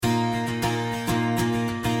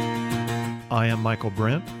I am Michael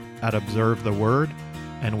Brent at Observe the Word,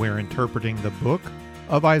 and we're interpreting the book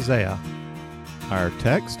of Isaiah. Our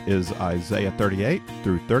text is Isaiah 38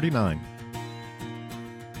 through 39.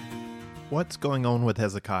 What's going on with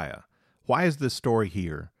Hezekiah? Why is this story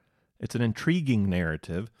here? It's an intriguing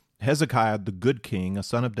narrative. Hezekiah, the good king, a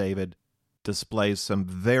son of David, displays some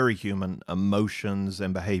very human emotions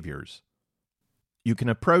and behaviors. You can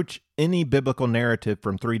approach any biblical narrative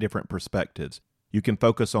from three different perspectives. You can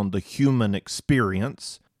focus on the human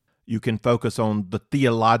experience, you can focus on the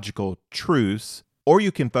theological truths, or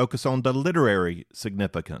you can focus on the literary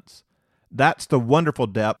significance. That's the wonderful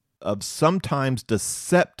depth of sometimes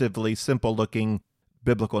deceptively simple-looking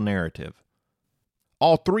biblical narrative.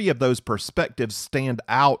 All three of those perspectives stand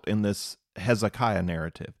out in this Hezekiah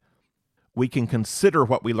narrative. We can consider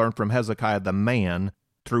what we learn from Hezekiah the man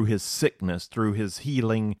through his sickness, through his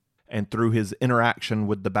healing, and through his interaction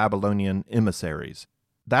with the Babylonian emissaries.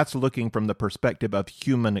 That's looking from the perspective of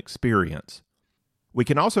human experience. We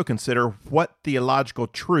can also consider what theological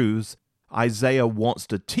truths Isaiah wants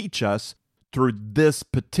to teach us through this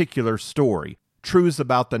particular story, truths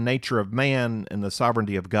about the nature of man and the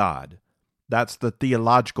sovereignty of God. That's the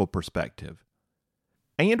theological perspective.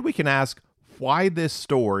 And we can ask why this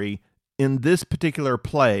story in this particular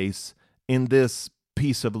place, in this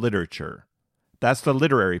piece of literature. That's the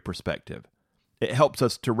literary perspective. It helps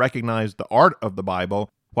us to recognize the art of the Bible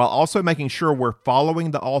while also making sure we're following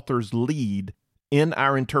the author's lead in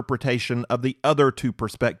our interpretation of the other two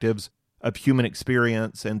perspectives of human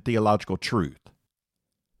experience and theological truth.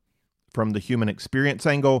 From the human experience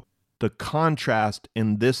angle, the contrast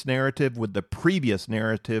in this narrative with the previous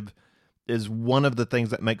narrative is one of the things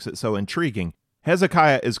that makes it so intriguing.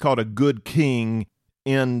 Hezekiah is called a good king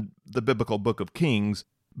in the biblical book of Kings,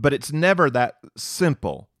 but it's never that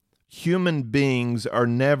simple. Human beings are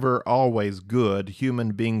never always good.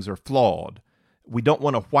 Human beings are flawed. We don't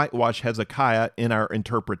want to whitewash Hezekiah in our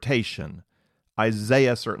interpretation.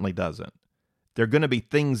 Isaiah certainly doesn't. There are going to be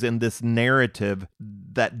things in this narrative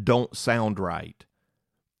that don't sound right.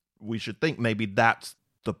 We should think maybe that's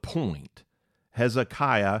the point.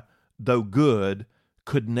 Hezekiah, though good,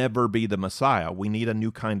 could never be the Messiah. We need a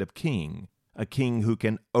new kind of king, a king who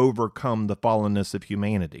can overcome the fallenness of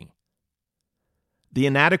humanity. The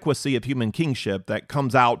inadequacy of human kingship that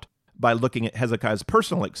comes out by looking at Hezekiah's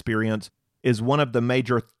personal experience is one of the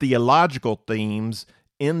major theological themes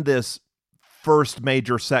in this first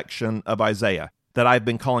major section of Isaiah that I've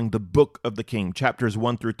been calling the Book of the King, chapters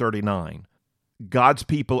 1 through 39. God's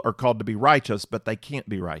people are called to be righteous, but they can't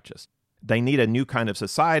be righteous. They need a new kind of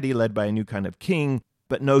society led by a new kind of king,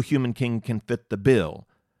 but no human king can fit the bill.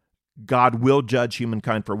 God will judge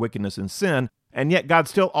humankind for wickedness and sin, and yet God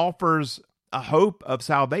still offers a hope of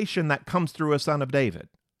salvation that comes through a son of David.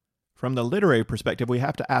 From the literary perspective, we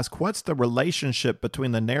have to ask, what's the relationship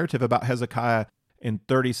between the narrative about Hezekiah in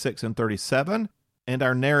 36 and 37 and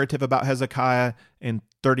our narrative about Hezekiah in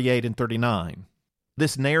 38 and 39?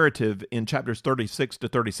 This narrative in chapters 36 to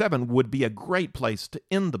 37 would be a great place to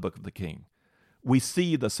end the book of the King. We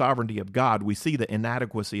see the sovereignty of God. We see the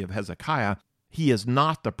inadequacy of Hezekiah. He is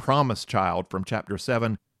not the promised child from chapter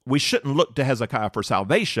 7. We shouldn't look to Hezekiah for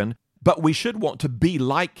salvation, but we should want to be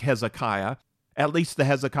like Hezekiah, at least the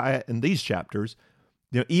Hezekiah in these chapters,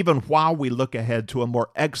 even while we look ahead to a more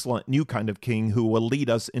excellent new kind of king who will lead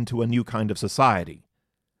us into a new kind of society.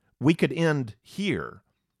 We could end here.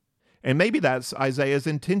 And maybe that's Isaiah's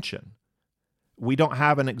intention. We don't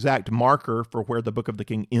have an exact marker for where the book of the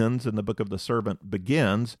king ends and the book of the servant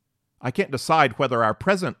begins. I can't decide whether our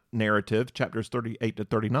present narrative, chapters 38 to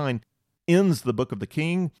 39, ends the book of the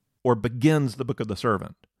king or begins the book of the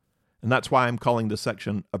servant. And that's why I'm calling this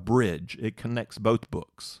section a bridge. It connects both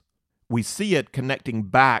books. We see it connecting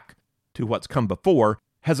back to what's come before.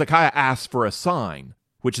 Hezekiah asks for a sign,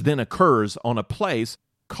 which then occurs on a place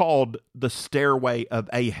called the Stairway of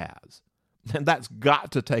Ahaz. And that's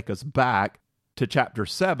got to take us back to chapter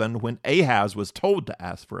 7 when Ahaz was told to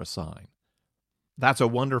ask for a sign. That's a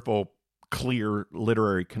wonderful, clear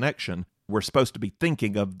literary connection. We're supposed to be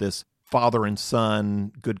thinking of this father and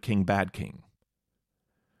son, good king, bad king.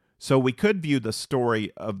 So we could view the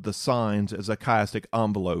story of the signs as a chiastic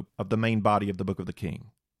envelope of the main body of the book of the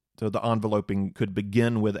king. So the enveloping could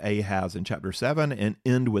begin with Ahaz in chapter 7 and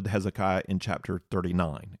end with Hezekiah in chapter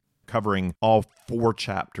 39, covering all 4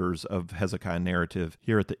 chapters of Hezekiah narrative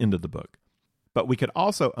here at the end of the book. But we could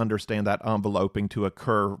also understand that enveloping to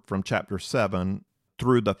occur from chapter 7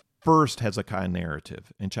 through the first Hezekiah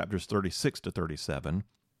narrative in chapters 36 to 37,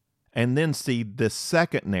 and then see this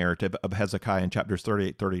second narrative of Hezekiah in chapters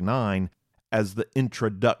 38-39 as the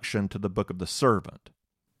introduction to the book of the servant.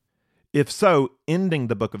 If so, ending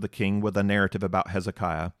the book of the king with a narrative about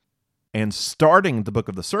Hezekiah and starting the book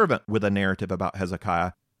of the servant with a narrative about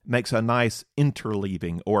Hezekiah makes a nice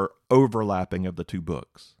interleaving or overlapping of the two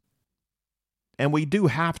books. And we do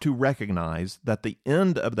have to recognize that the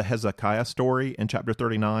end of the Hezekiah story in chapter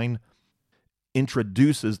 39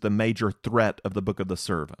 introduces the major threat of the book of the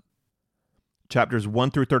servant. Chapters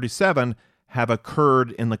 1 through 37 have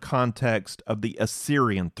occurred in the context of the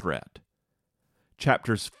Assyrian threat.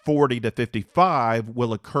 Chapters 40 to 55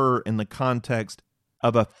 will occur in the context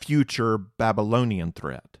of a future Babylonian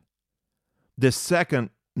threat. This second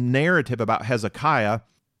narrative about Hezekiah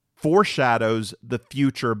foreshadows the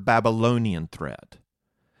future Babylonian threat.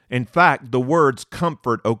 In fact, the words,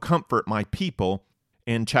 "Comfort, O comfort my people,"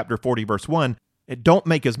 in chapter 40, verse 1, it don't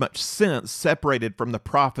make as much sense separated from the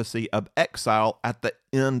prophecy of exile at the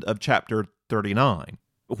end of chapter 39.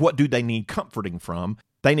 What do they need comforting from?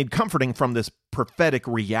 They need comforting from this prophetic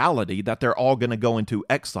reality that they're all going to go into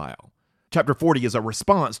exile. Chapter 40 is a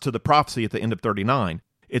response to the prophecy at the end of 39.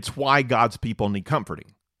 It's why God's people need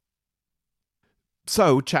comforting.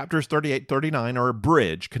 So, chapters 38 and 39 are a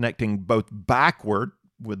bridge connecting both backward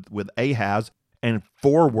with Ahaz and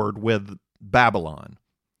forward with Babylon.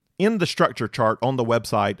 In the structure chart on the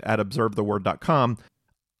website at observetheword.com,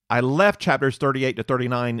 I left chapters 38 to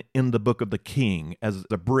 39 in the book of the king as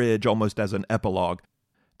a bridge, almost as an epilogue.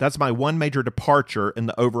 That's my one major departure in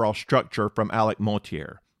the overall structure from Alec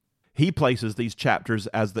Motyer. He places these chapters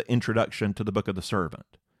as the introduction to the book of the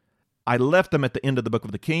servant. I left them at the end of the book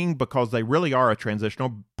of the king because they really are a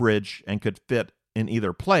transitional bridge and could fit in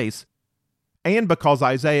either place, and because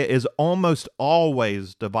Isaiah is almost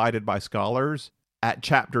always divided by scholars at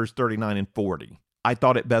chapters 39 and 40. I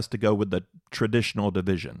thought it best to go with the traditional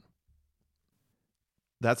division.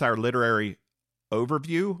 That's our literary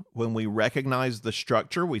overview. When we recognize the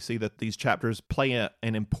structure, we see that these chapters play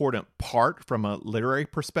an important part from a literary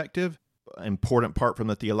perspective, an important part from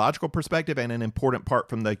the theological perspective, and an important part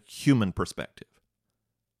from the human perspective.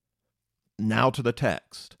 Now to the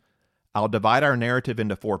text. I'll divide our narrative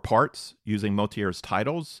into 4 parts using Motyer's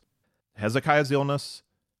titles: Hezekiah's illness,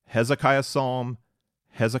 Hezekiah's psalm,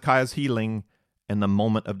 Hezekiah's healing, and the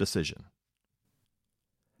moment of decision.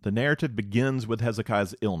 The narrative begins with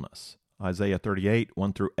Hezekiah's illness, Isaiah 38,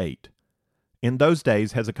 1 through 8. In those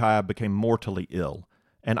days Hezekiah became mortally ill,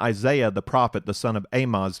 and Isaiah the prophet, the son of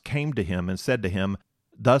Amoz, came to him and said to him,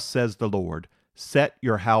 "Thus says the Lord, set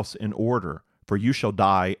your house in order, for you shall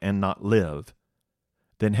die and not live."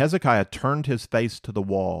 Then Hezekiah turned his face to the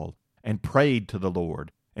wall and prayed to the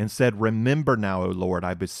Lord and said, "Remember now, O Lord,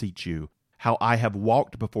 I beseech you, how I have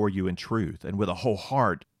walked before you in truth and with a whole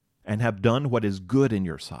heart, and have done what is good in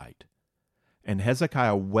your sight." And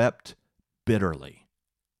Hezekiah wept bitterly.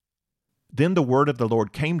 Then the word of the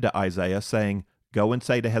Lord came to Isaiah, saying, "Go and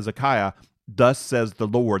say to Hezekiah, Thus says the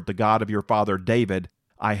Lord, the God of your father David,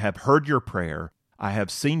 I have heard your prayer, I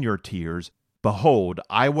have seen your tears. Behold,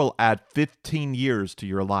 I will add 15 years to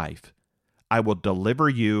your life. I will deliver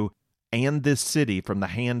you and this city from the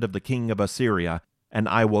hand of the king of Assyria, and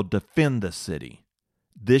I will defend this city.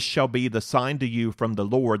 This shall be the sign to you from the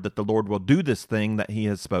Lord that the Lord will do this thing that he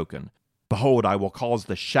has spoken. Behold, I will cause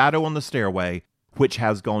the shadow on the stairway, which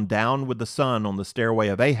has gone down with the sun on the stairway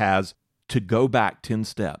of Ahaz, to go back 10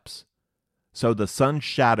 steps. So the sun's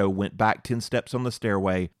shadow went back 10 steps on the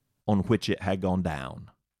stairway on which it had gone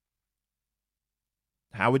down."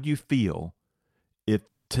 How would you feel if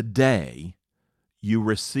today you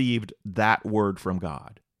received that word from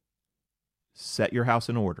God? Set your house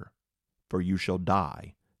in order, for you shall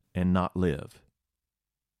die and not live.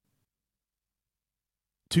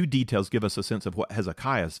 2 details give us a sense of what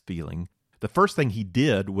Hezekiah is feeling. The first thing he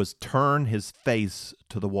did was turn his face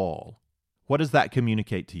to the wall. What does that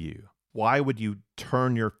communicate to you? Why would you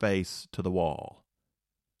turn your face to the wall?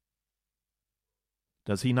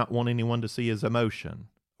 Does he not want anyone to see his emotion?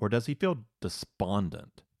 Or does he feel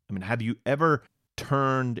despondent? I mean, have you ever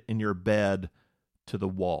turned in your bed to the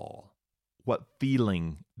wall? What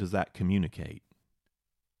feeling does that communicate?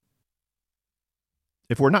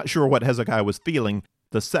 If we're not sure what Hezekiah was feeling,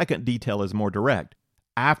 the second detail is more direct.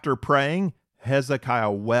 After praying,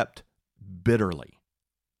 Hezekiah wept bitterly.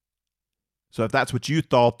 So if that's what you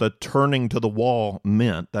thought the turning to the wall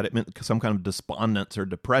meant, that it meant some kind of despondence or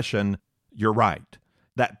depression, you're right.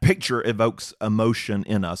 That picture evokes emotion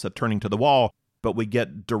in us of turning to the wall, but we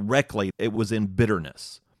get directly, it was in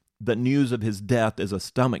bitterness. The news of his death is a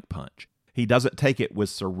stomach punch. He doesn't take it with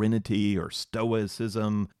serenity or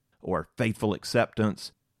stoicism or faithful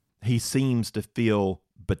acceptance. He seems to feel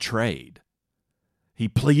betrayed. He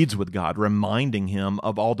pleads with God, reminding him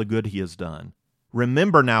of all the good he has done.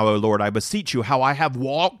 Remember now, O Lord, I beseech you, how I have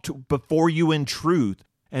walked before you in truth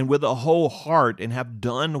and with a whole heart and have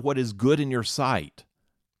done what is good in your sight.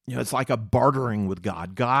 It's like a bartering with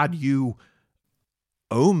God. God, you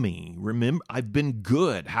owe me. Remember, I've been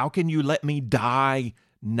good. How can you let me die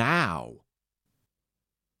now?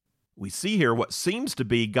 We see here what seems to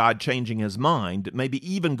be God changing his mind, maybe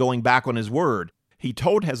even going back on his word. He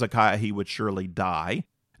told Hezekiah he would surely die.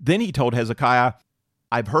 Then he told Hezekiah,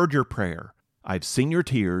 I've heard your prayer. I've seen your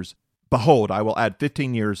tears. Behold, I will add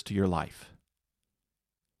 15 years to your life.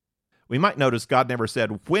 We might notice God never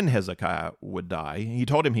said when Hezekiah would die. He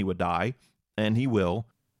told him he would die, and he will.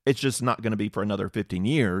 It's just not going to be for another 15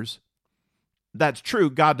 years. That's true.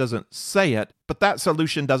 God doesn't say it, but that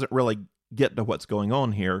solution doesn't really get to what's going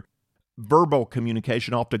on here. Verbal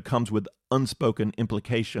communication often comes with unspoken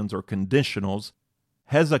implications or conditionals.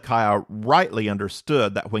 Hezekiah rightly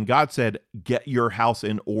understood that when God said, get your house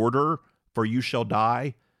in order, for you shall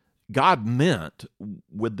die, God meant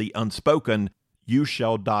with the unspoken, you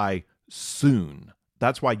shall die soon.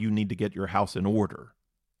 That's why you need to get your house in order.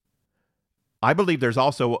 I believe there's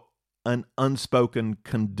also an unspoken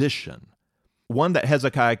condition, one that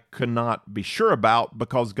Hezekiah could not be sure about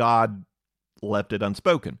because God left it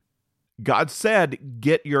unspoken. God said,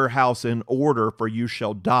 get your house in order, for you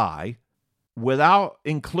shall die, without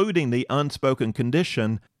including the unspoken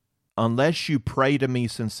condition, unless you pray to me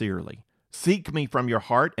sincerely. Seek me from your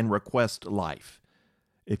heart and request life.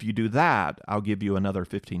 If you do that, I'll give you another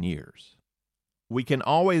 15 years. We can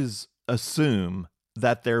always assume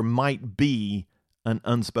that there might be an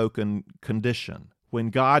unspoken condition. When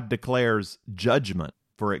God declares judgment,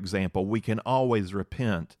 for example, we can always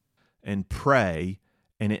repent and pray,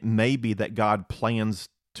 and it may be that God plans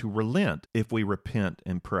to relent if we repent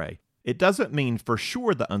and pray. It doesn't mean for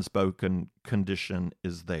sure the unspoken condition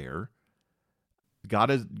is there.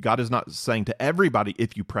 God is not saying to everybody,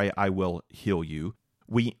 if you pray, I will heal you.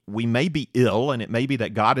 We may be ill, and it may be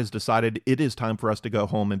that God has decided it is time for us to go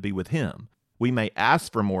home and be with him. We may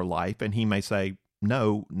ask for more life, and he may say,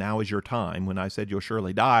 no, now is your time. When I said you'll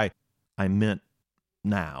surely die, I meant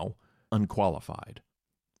now, unqualified.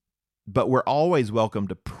 But we're always welcome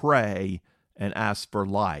to pray and ask for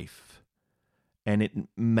life. And it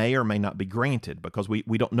may or may not be granted because we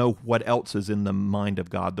don't know what else is in the mind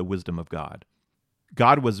of God, the wisdom of God.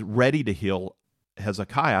 God was ready to heal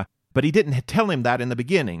Hezekiah, but he didn't tell him that in the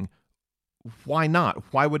beginning. Why not?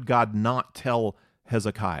 Why would God not tell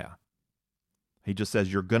Hezekiah? He just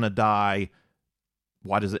says, you're going to die.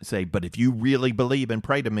 Why does it say, but if you really believe and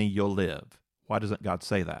pray to me, you'll live? Why doesn't God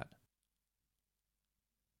say that?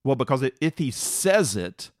 Well, because if he says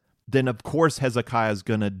it, then of course Hezekiah is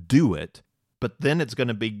going to do it, but then it's going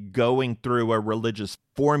to be going through a religious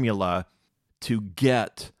formula to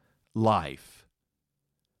get life.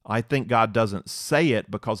 I think God doesn't say it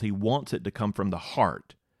because he wants it to come from the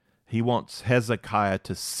heart. He wants Hezekiah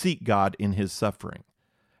to seek God in his suffering.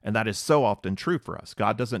 And that is so often true for us.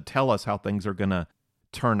 God doesn't tell us how things are going to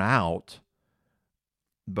turn out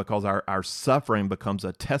because our suffering becomes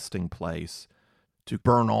a testing place to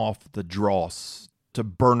burn off the dross, to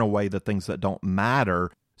burn away the things that don't matter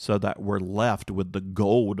so that we're left with the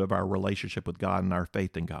gold of our relationship with God and our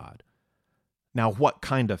faith in God. Now, what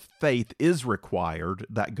kind of faith is required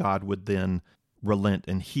that God would then relent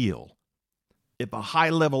and heal? If a high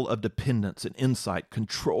level of dependence and insight,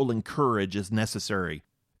 control and courage is necessary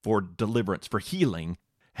for deliverance, for healing,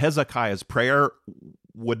 Hezekiah's prayer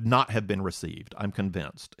would not have been received, I'm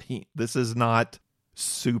convinced. This is not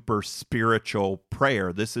super spiritual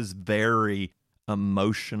prayer. This is very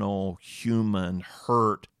emotional, human,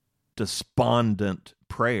 hurt, despondent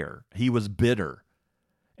prayer. He was bitter,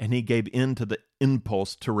 and he gave in to the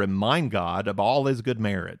impulse to remind God of all his good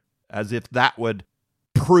merit, as if that would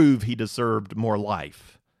prove he deserved more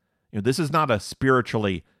life. This is not a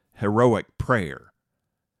spiritually heroic prayer.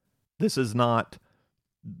 This is not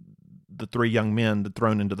the three young men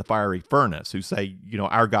thrown into the fiery furnace who say,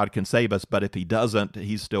 our God can save us, but if he doesn't,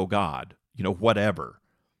 he's still God. Whatever.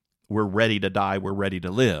 We're ready to die. We're ready to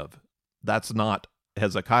live. That's not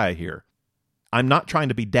Hezekiah here. I'm not trying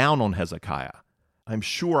to be down on Hezekiah. I'm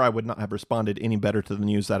sure I would not have responded any better to the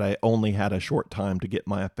news that I only had a short time to get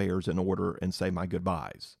my affairs in order and say my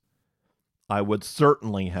goodbyes. I would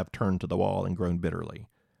certainly have turned to the wall and groaned bitterly.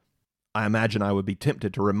 I imagine I would be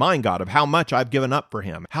tempted to remind God of how much I've given up for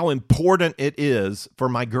him, how important it is for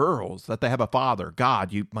my girls that they have a father.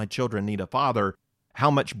 God, my children need a father.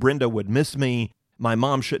 How much Brenda would miss me. My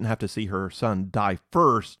mom shouldn't have to see her son die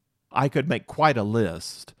first. I could make quite a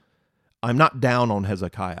list. I'm not down on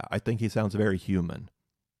Hezekiah. I think he sounds very human.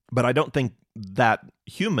 But I don't think that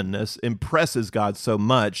humanness impresses God so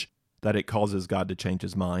much that it causes God to change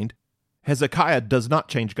his mind. Hezekiah does not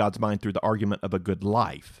change God's mind through the argument of a good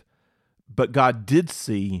life, but God did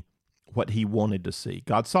see what he wanted to see.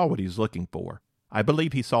 God saw what he was looking for. I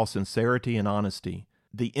believe he saw sincerity and honesty,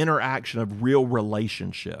 the interaction of real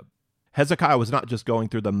relationship. Hezekiah was not just going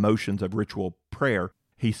through the motions of ritual prayer.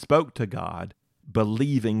 He spoke to God,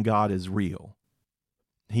 believing God is real.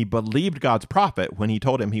 He believed God's prophet when he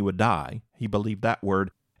told him he would die. He believed that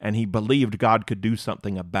word, and he believed God could do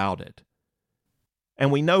something about it.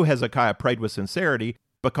 And we know Hezekiah prayed with sincerity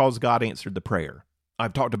because God answered the prayer.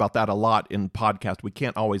 I've talked about that a lot in podcast. We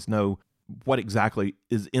can't always know what exactly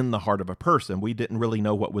is in the heart of a person. We didn't really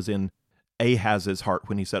know what was in Ahaz's heart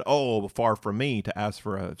when he said, "Oh, far from me to ask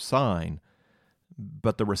for a sign."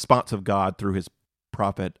 But the response of God through his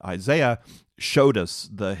prophet Isaiah showed us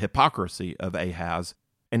the hypocrisy of Ahaz.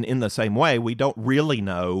 And in the same way, we don't really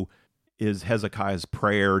know, is Hezekiah's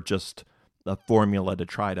prayer just a formula to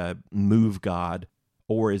try to move God,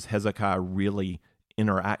 or is Hezekiah really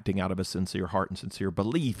interacting out of a sincere heart and sincere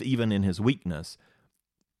belief, even in his weakness?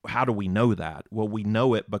 How do we know that? Well, we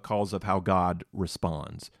know it because of how God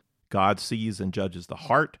responds. God sees and judges the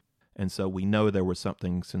heart, and so we know there was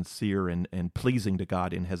something sincere and pleasing to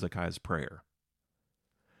God in Hezekiah's prayer.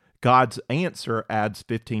 God's answer adds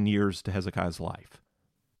 15 years to Hezekiah's life.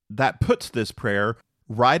 That puts this prayer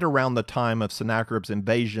right around the time of Sennacherib's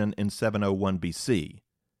invasion in 701 BC.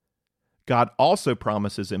 God also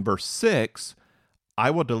promises in verse 6,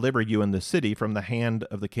 "I will deliver you in the city from the hand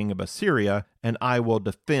of the king of Assyria, and I will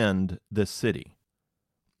defend this city."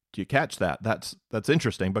 Do you catch that? That's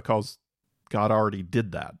interesting because God already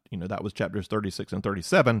did that. That was chapters 36 and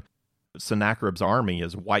 37. Sennacherib's army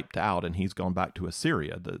is wiped out and he's gone back to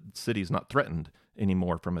Assyria. The city's not threatened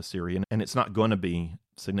anymore from Assyria, and it's not going to be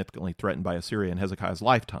significantly threatened by Assyria in Hezekiah's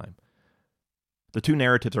lifetime. The two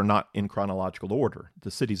narratives are not in chronological order.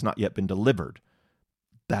 The city's not yet been delivered.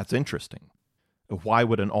 That's interesting. Why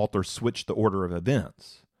would an author switch the order of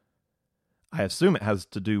events? I assume it has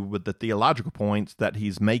to do with the theological points that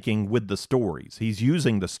he's making with the stories. He's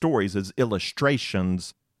using the stories as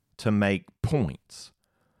illustrations to make points.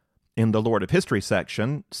 In the Lord of History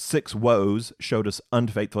section, 6 woes showed us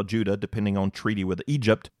unfaithful Judah depending on treaty with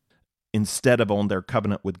Egypt instead of on their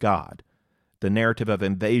covenant with God. The narrative of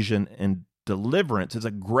invasion and deliverance is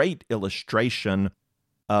a great illustration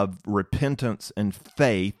of repentance and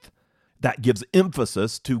faith that gives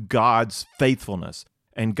emphasis to God's faithfulness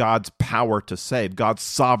and God's power to save, God's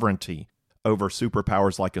sovereignty over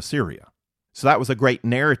superpowers like Assyria. So that was a great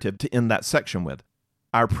narrative to end that section with.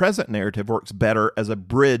 Our present narrative works better as a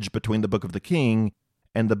bridge between the book of the king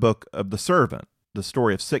and the book of the servant. The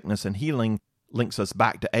story of sickness and healing links us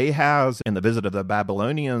back to Ahaz, and the visit of the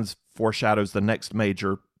Babylonians foreshadows the next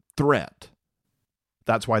major threat.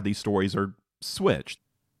 That's why these stories are switched.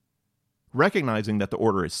 Recognizing that the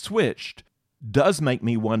order is switched does make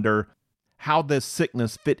me wonder how this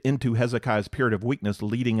sickness fit into Hezekiah's period of weakness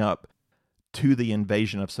leading up to the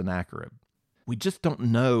invasion of Sennacherib. We just don't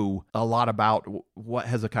know a lot about what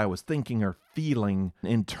Hezekiah was thinking or feeling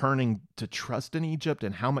in turning to trust in Egypt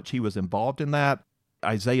and how much he was involved in that.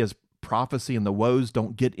 Isaiah's prophecy and the woes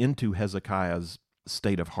don't get into Hezekiah's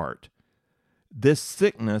state of heart. This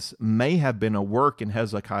sickness may have been a work in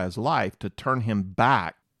Hezekiah's life to turn him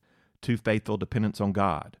back to faithful dependence on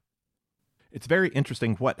God. It's very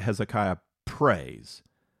interesting what Hezekiah prays.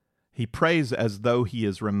 He prays as though he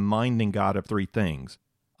is reminding God of 3 things.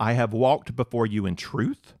 I have walked before you in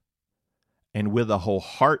truth and with a whole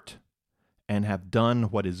heart and have done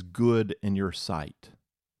what is good in your sight.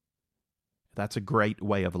 That's a great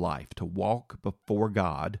way of life, to walk before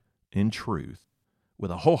God in truth with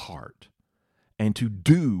a whole heart and to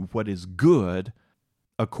do what is good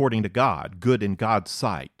according to God, good in God's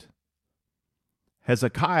sight.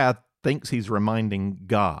 Hezekiah thinks he's reminding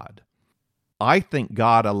God. I think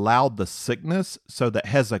God allowed the sickness so that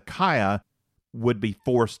Hezekiah would be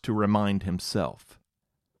forced to remind himself.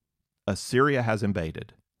 Assyria has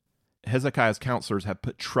invaded. Hezekiah's counselors have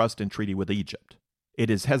put trust in treaty with Egypt. It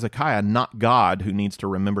is Hezekiah, not God, who needs to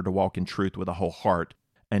remember to walk in truth with a whole heart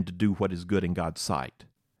and to do what is good in God's sight.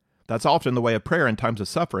 That's often the way of prayer in times of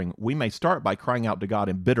suffering. We may start by crying out to God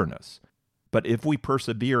in bitterness, but if we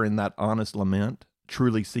persevere in that honest lament,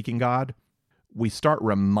 truly seeking God, we start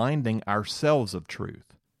reminding ourselves of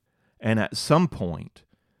truth. And at some point,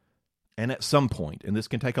 and this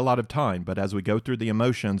can take a lot of time, but as we go through the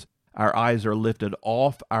emotions, our eyes are lifted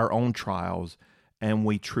off our own trials, and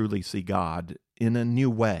we truly see God in a new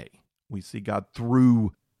way. We see God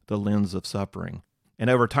through the lens of suffering. And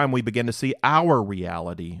over time, we begin to see our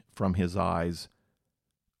reality from his eyes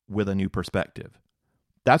with a new perspective.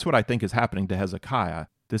 That's what I think is happening to Hezekiah.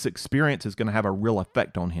 This experience is going to have a real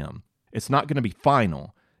effect on him. It's not going to be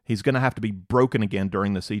final. He's going to have to be broken again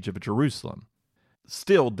during the siege of Jerusalem.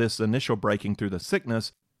 Still, this initial breaking through the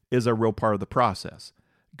sickness is a real part of the process.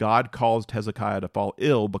 God caused Hezekiah to fall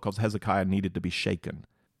ill because Hezekiah needed to be shaken,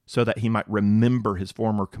 so that he might remember his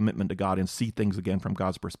former commitment to God and see things again from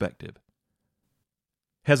God's perspective.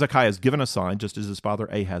 Hezekiah is given a sign, just as his father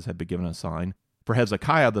Ahaz had been given a sign. For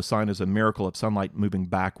Hezekiah, the sign is a miracle of sunlight moving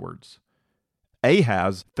backwards.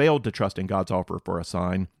 Ahaz failed to trust in God's offer for a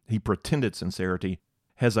sign. He pretended sincerity.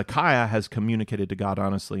 Hezekiah has communicated to God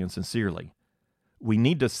honestly and sincerely. We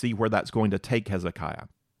need to see where that's going to take Hezekiah.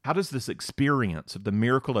 How does this experience of the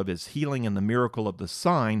miracle of his healing and the miracle of the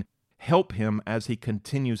sign help him as he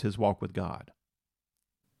continues his walk with God?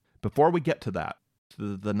 Before we get to that,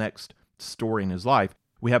 to the next story in his life,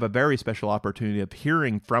 we have a very special opportunity of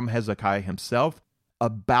hearing from Hezekiah himself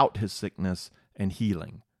about his sickness and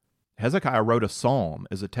healing. Hezekiah wrote a psalm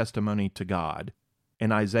as a testimony to God,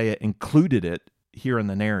 and Isaiah included it here in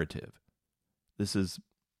the narrative. This is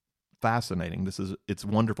fascinating. It's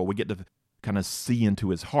wonderful. We get to kind of see into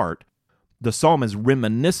his heart. The psalm is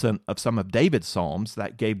reminiscent of some of David's psalms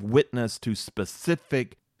that gave witness to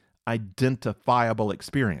specific, identifiable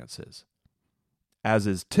experiences. As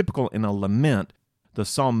is typical in a lament, the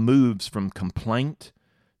psalm moves from complaint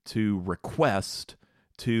to request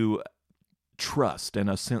to trust and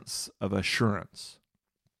a sense of assurance.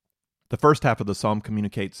 The first half of the psalm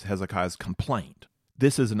communicates Hezekiah's complaint.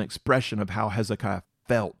 This is an expression of how Hezekiah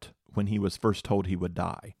felt when he was first told he would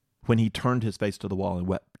die, when he turned his face to the wall and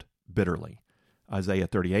wept bitterly. Isaiah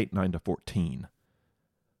 38, 9-14.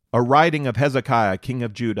 A writing of Hezekiah, king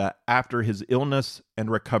of Judah, after his illness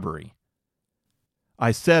and recovery.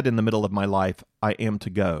 I said in the middle of my life, I am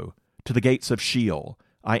to go to the gates of Sheol.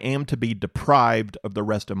 I am to be deprived of the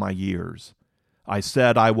rest of my years. I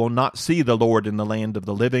said, I will not see the Lord in the land of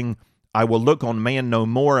the living. I will look on man no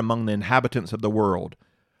more among the inhabitants of the world.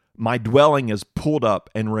 My dwelling is pulled up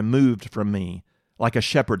and removed from me, like a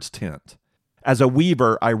shepherd's tent. As a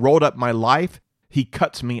weaver, I rolled up my life. He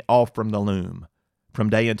cuts me off from the loom. From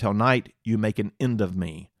day until night, you make an end of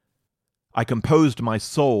me. I composed my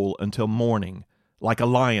soul until morning. Like a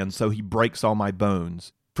lion, so he breaks all my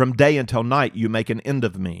bones. From day until night, you make an end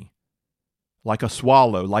of me. Like a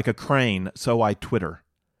swallow, like a crane, so I twitter.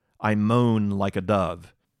 I moan like a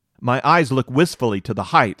dove. My eyes look wistfully to the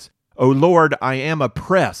heights. O Lord, I am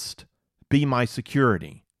oppressed. Be my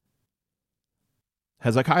security.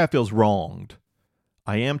 Hezekiah feels wronged.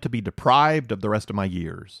 I am to be deprived of the rest of my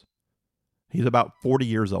years. He's about 40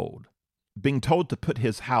 years old. Being told to put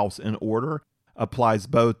his house in order applies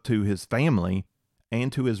both to his family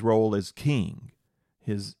and to his role as king.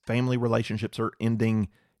 His family relationships are ending.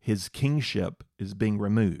 His kingship is being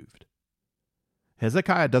removed.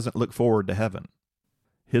 Hezekiah doesn't look forward to heaven.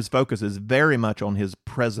 His focus is very much on his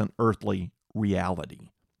present earthly reality.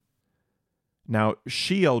 Now,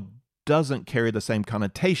 Sheol doesn't carry the same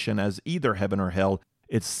connotation as either heaven or hell.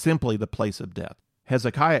 It's simply the place of death.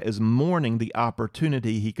 Hezekiah is mourning the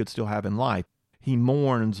opportunity he could still have in life. He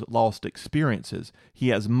mourns lost experiences. He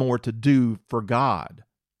has more to do for God.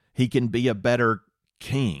 He can be a better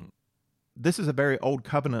king. This is a very old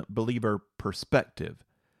covenant believer perspective.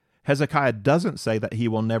 Hezekiah doesn't say that he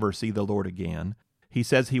will never see the Lord again. He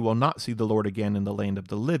says he will not see the Lord again in the land of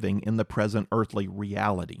the living, in the present earthly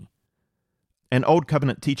reality. And Old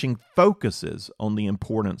Covenant teaching focuses on the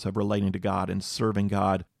importance of relating to God and serving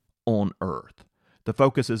God on earth. The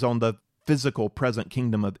focus is on the physical present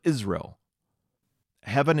kingdom of Israel.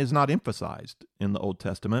 Heaven is not emphasized in the Old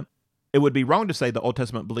Testament. It would be wrong to say the Old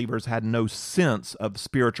Testament believers had no sense of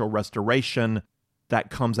spiritual restoration that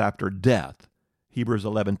comes after death. Hebrews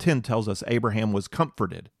 11:10 tells us Abraham was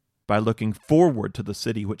comforted by looking forward to the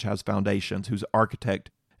city which has foundations, whose architect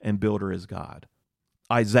and builder is God.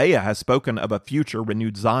 Isaiah has spoken of a future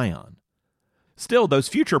renewed Zion. Still, those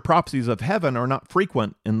future prophecies of heaven are not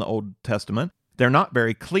frequent in the Old Testament. They're not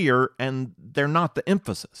very clear, and they're not the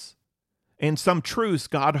emphasis. And some truths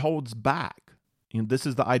God holds back. This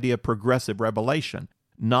is the idea of progressive revelation.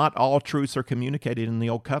 Not all truths are communicated in the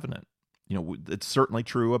Old Covenant. It's certainly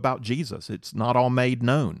true about Jesus. It's not all made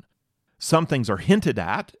known. Some things are hinted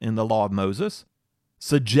at in the law of Moses,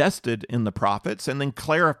 suggested in the prophets, and then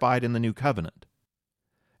clarified in the New Covenant.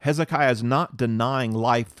 Hezekiah is not denying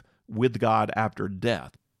life with God after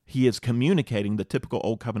death. He is communicating the typical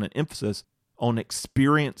Old Covenant emphasis on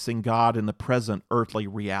experiencing God in the present earthly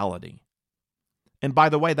reality. And by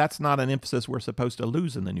the way, that's not an emphasis we're supposed to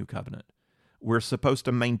lose in the New Covenant. We're supposed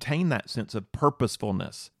to maintain that sense of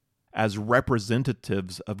purposefulness as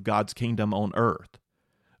representatives of God's kingdom on earth.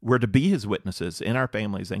 We're to be his witnesses in our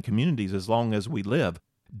families and communities as long as we live,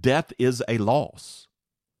 Death is a loss.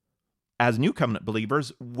 As New Covenant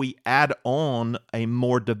believers, we add on a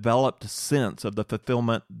more developed sense of the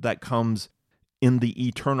fulfillment that comes in the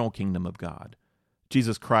eternal kingdom of God.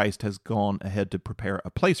 Jesus Christ has gone ahead to prepare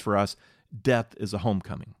a place for us. Death is a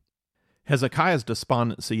homecoming. Hezekiah's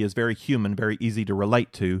despondency is very human, very easy to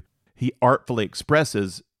relate to. He artfully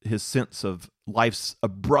expresses his sense of life's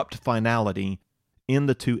abrupt finality in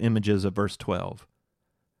the two images of verse 12.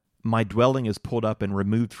 My dwelling is pulled up and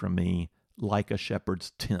removed from me like a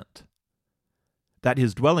shepherd's tent. That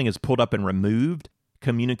his dwelling is pulled up and removed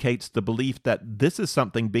communicates the belief that this is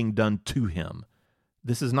something being done to him.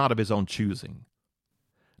 This is not of his own choosing.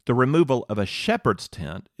 The removal of a shepherd's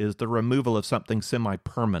tent is the removal of something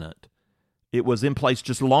semi-permanent. It was in place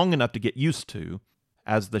just long enough to get used to,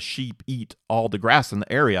 as the sheep eat all the grass in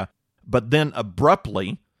the area, but then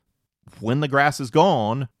abruptly, when the grass is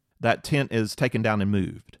gone, that tent is taken down and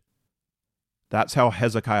moved. That's how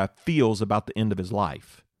Hezekiah feels about the end of his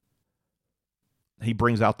life. He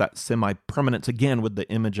brings out that semi-permanence again with the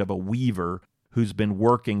image of a weaver who's been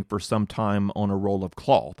working for some time on a roll of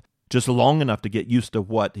cloth, just long enough to get used to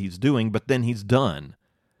what he's doing, but then he's done.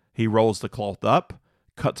 He rolls the cloth up,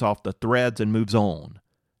 cuts off the threads, and moves on.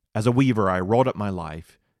 As a weaver, I rolled up my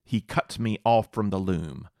life. He cuts me off from the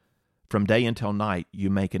loom. From day until night, you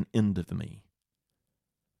make an end of me.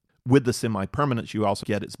 With the semi-permanence, you also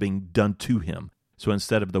get it's being done to him. So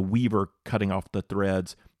instead of the weaver cutting off the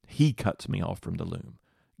threads, he cuts me off from the loom.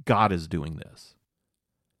 God is doing this.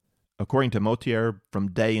 According to Motier,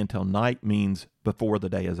 from day until night means before the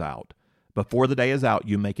day is out. Before the day is out,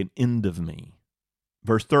 you make an end of me.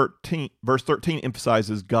 Verse 13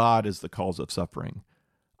 emphasizes God is the cause of suffering.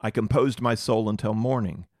 I composed my soul until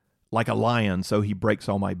morning. Like a lion, so he breaks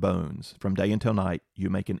all my bones. From day until night, you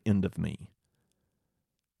make an end of me.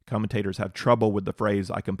 Commentators have trouble with the phrase,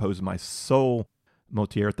 I compose my soul.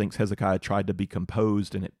 Motier thinks Hezekiah tried to be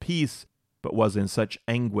composed and at peace, but was in such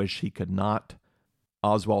anguish he could not.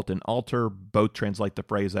 Oswalt and Alter both translate the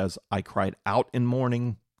phrase as, I cried out in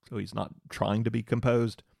mourning, so he's not trying to be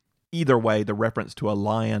composed. Either way, the reference to a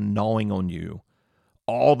lion gnawing on you,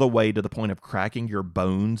 all the way to the point of cracking your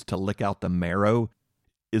bones to lick out the marrow,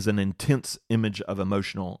 is an intense image of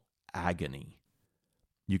emotional agony.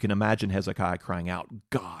 You can imagine Hezekiah crying out,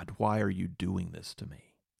 God, why are you doing this to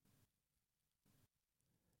me?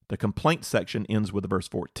 The complaint section ends with verse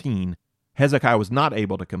 14. Hezekiah was not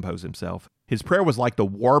able to compose himself. His prayer was like the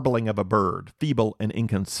warbling of a bird, feeble and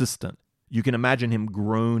inconsistent. You can imagine him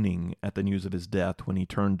groaning at the news of his death when he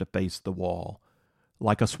turned to face the wall.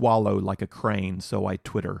 Like a swallow, like a crane, so I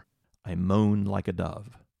twitter. I moan like a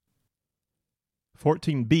dove.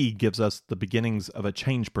 14b gives us the beginnings of a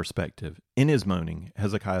change perspective. In his moaning,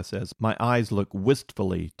 Hezekiah says, my eyes look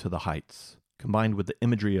wistfully to the heights. Combined with the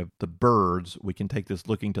imagery of the birds, we can take this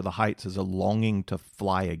looking to the heights as a longing to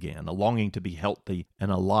fly again, a longing to be healthy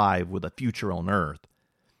and alive with a future on earth.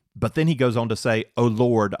 But then he goes on to say, O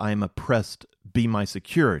Lord, I am oppressed, be my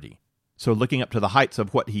security. So looking up to the heights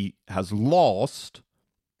of what he has lost,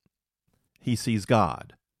 he sees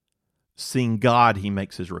God. Seeing God, he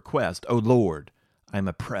makes his request, O Lord, I am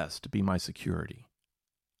oppressed, be my security.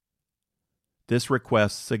 This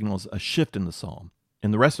request signals a shift in the psalm.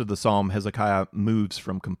 In the rest of the psalm, Hezekiah moves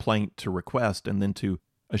from complaint to request and then to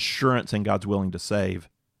assurance in God's willing to save.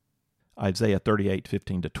 Isaiah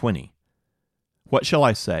 38:15-20. What shall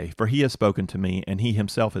I say? For he has spoken to me, and he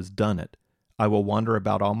himself has done it. I will wander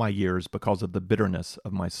about all my years because of the bitterness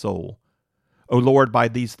of my soul. O Lord, by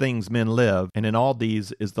these things men live, and in all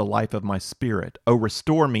these is the life of my spirit. O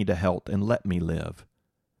restore me to health, and let me live.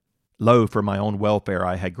 Lo, for my own welfare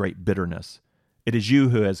I had great bitterness. It is you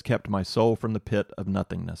who has kept my soul from the pit of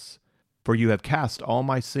nothingness. For you have cast all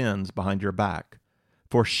my sins behind your back.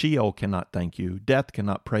 For Sheol cannot thank you, death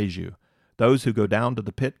cannot praise you. Those who go down to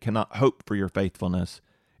the pit cannot hope for your faithfulness.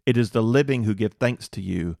 It is the living who give thanks to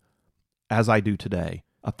you, as I do today.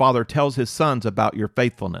 A father tells his sons about your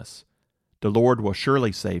faithfulness. The Lord will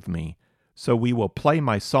surely save me, so we will play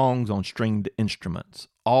my songs on stringed instruments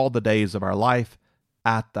all the days of our life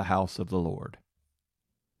at the house of the Lord.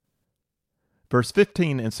 Verse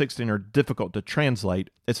 15 and 16 are difficult to translate.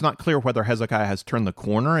 It's not clear whether Hezekiah has turned the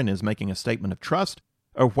corner and is making a statement of trust,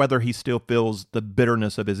 or whether he still feels the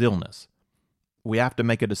bitterness of his illness. We have to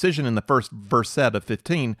make a decision in the first verse set of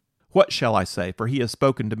 15. What shall I say? For he has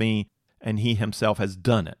spoken to me, and he himself has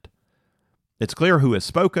done it. It's clear who has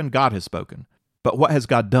spoken, God has spoken. But what has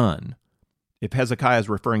God done? If Hezekiah is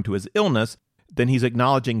referring to his illness, then he's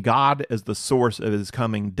acknowledging God as the source of his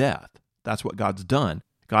coming death. That's what God's done.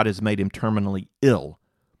 God has made him terminally ill.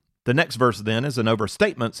 The next verse then is an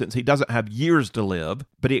overstatement since he doesn't have years to live,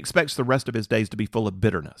 but he expects the rest of his days to be full of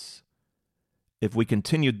bitterness. If we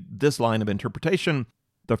continue this line of interpretation,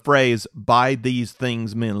 the phrase, "by these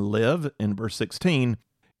things men live," in verse 16,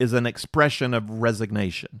 is an expression of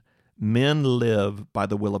resignation. Men live by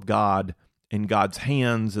the will of God. In God's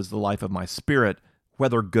hands is the life of my spirit,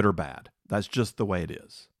 whether good or bad. That's just the way it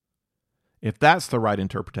is. If that's the right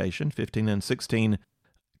interpretation, 15 and 16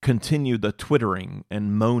 continue the twittering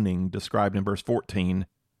and moaning described in verse 14,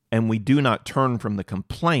 and we do not turn from the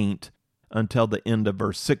complaint until the end of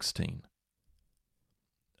verse 16.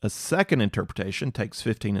 A second interpretation takes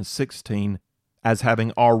 15 and 16 as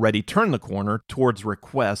having already turned the corner towards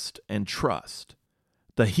request and trust.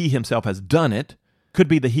 The he himself has done it could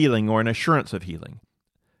be the healing or an assurance of healing.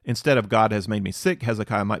 Instead of "God has made me sick,"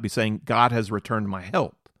 Hezekiah might be saying, "God has returned my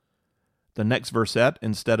health." The next verset,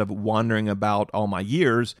 instead of "wandering about all my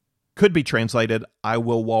years," could be translated, "I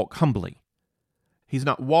will walk humbly." He's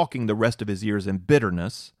not walking the rest of his years in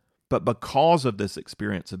bitterness, but because of this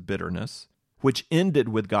experience of bitterness, which ended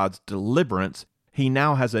with God's deliverance, he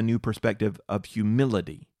now has a new perspective of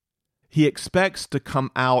humility. He expects to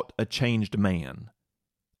come out a changed man.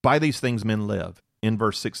 "By these things men live," in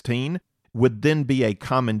verse 16, would then be a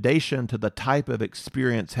commendation to the type of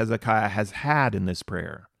experience Hezekiah has had in this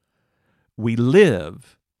prayer. We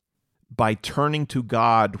live by turning to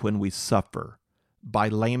God when we suffer, by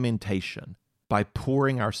lamentation, by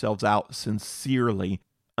pouring ourselves out sincerely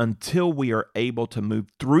until we are able to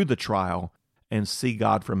move through the trial and see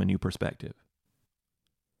God from a new perspective.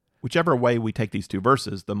 Whichever way we take these two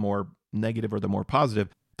verses, the more negative or the more positive,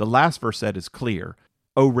 the last verse said is clear.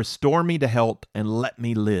 "Oh, restore me to health and let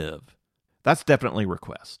me live." That's definitely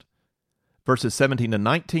request. Verses 17 to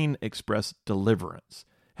 19 express deliverance.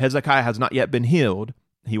 Hezekiah has not yet been healed.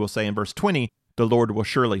 He will say in verse 20, "The Lord will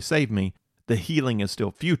surely save me." The healing is still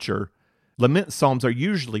future. Lament psalms are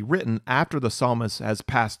usually written after the psalmist has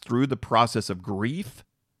passed through the process of grief,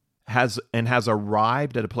 has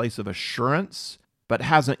arrived at a place of assurance, but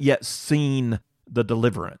hasn't yet seen the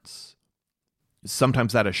deliverance.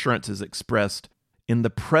 Sometimes that assurance is expressed in the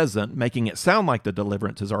present, making it sound like the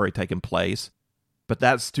deliverance has already taken place, but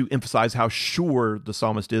that's to emphasize how sure the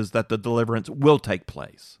psalmist is that the deliverance will take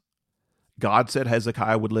place. God said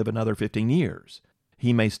Hezekiah would live another 15 years.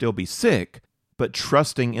 He may still be sick, but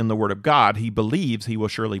trusting in the word of God, he believes he will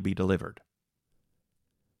surely be delivered.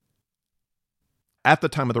 At the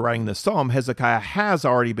time of the writing of this psalm, Hezekiah has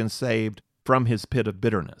already been saved from his pit of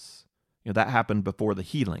bitterness. That happened before the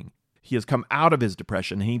healing. He has come out of his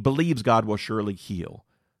depression, and he believes God will surely heal.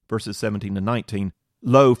 Verses 17 to 19,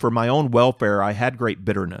 "Lo, for my own welfare I had great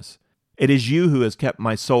bitterness. It is you who has kept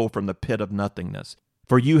my soul from the pit of nothingness.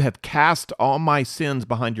 For you have cast all my sins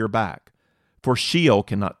behind your back. For Sheol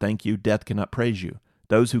cannot thank you, death cannot praise you.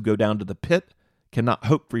 Those who go down to the pit cannot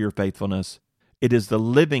hope for your faithfulness. It is the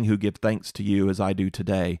living who give thanks to you as I do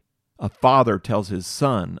today. A father tells his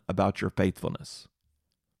son about your faithfulness."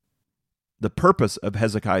 The purpose of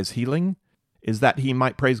Hezekiah's healing is that he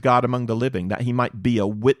might praise God among the living, that he might be a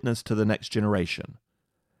witness to the next generation.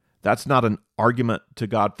 That's not an argument to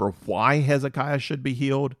God for why Hezekiah should be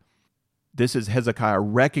healed. This is Hezekiah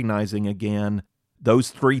recognizing again those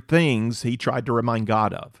three things he tried to remind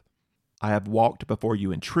God of. "I have walked before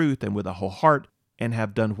you in truth and with a whole heart, and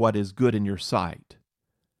have done what is good in your sight."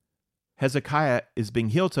 Hezekiah is being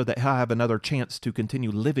healed so that he'll have another chance to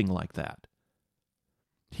continue living like that.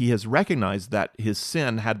 He has recognized that his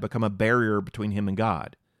sin had become a barrier between him and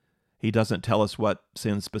God. He doesn't tell us what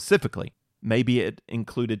sin specifically. Maybe it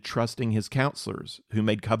included trusting his counselors who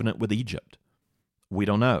made covenant with Egypt. We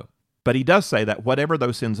don't know. But he does say that whatever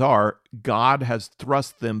those sins are, God has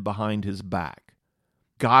thrust them behind his back.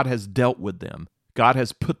 God has dealt with them. God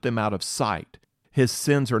has put them out of sight. His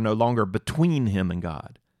sins are no longer between him and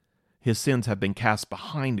God. His sins have been cast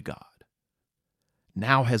behind God.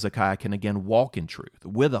 Now Hezekiah can again walk in truth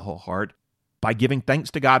with a whole heart by giving thanks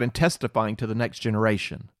to God and testifying to the next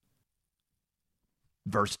generation.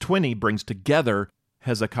 Verse 20 brings together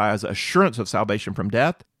Hezekiah's assurance of salvation from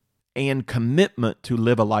death and commitment to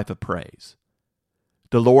live a life of praise.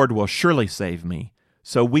 "The Lord will surely save me,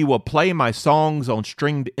 so we will play my songs on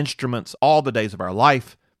stringed instruments all the days of our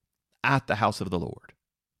life at the house of the Lord."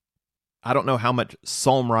 I don't know how much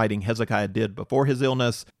psalm writing Hezekiah did before his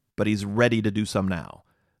illness, but he's ready to do some now.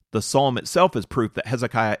 The psalm itself is proof that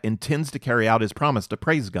Hezekiah intends to carry out his promise to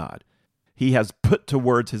praise God. He has put to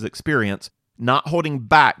words his experience, not holding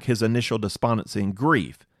back his initial despondency and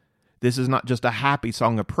grief. This is not just a happy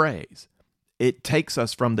song of praise. It takes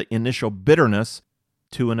us from the initial bitterness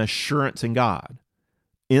to an assurance in God.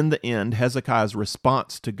 In the end, Hezekiah's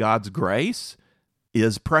response to God's grace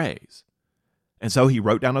is praise. And so he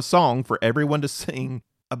wrote down a song for everyone to sing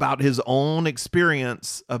about his own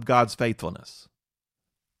experience of God's faithfulness.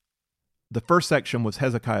 The first section was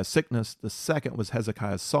Hezekiah's sickness. The second was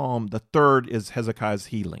Hezekiah's psalm. The third is Hezekiah's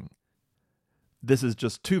healing. This is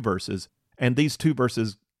just 2 verses, and these 2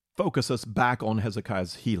 verses focus us back on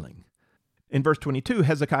Hezekiah's healing. In verse 22,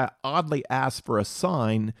 Hezekiah oddly asked for a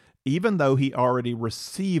sign, even though he already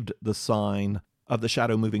received the sign of the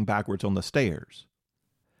shadow moving backwards on the stairs.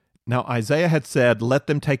 Now Isaiah had said, "Let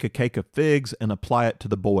them take a cake of figs and apply it to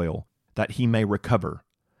the boil, that he may recover."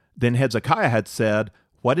 Then Hezekiah had said,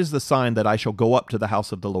 "What is the sign that I shall go up to the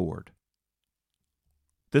house of the Lord?"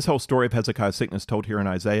 This whole story of Hezekiah's sickness told here in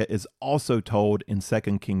Isaiah is also told in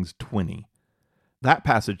 2 Kings 20. That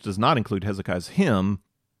passage does not include Hezekiah's hymn,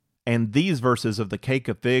 and these verses of the cake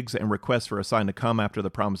of figs and requests for a sign to come after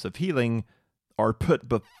the promise of healing are put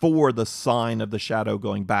before the sign of the shadow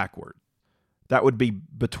going backward. That would be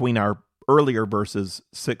between our earlier verses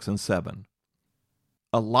 6 and 7.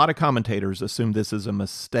 A lot of commentators assume this is a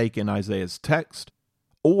mistake in Isaiah's text,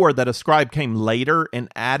 or that a scribe came later and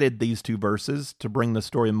added these 2 verses to bring the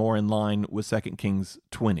story more in line with 2 Kings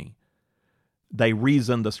 20. They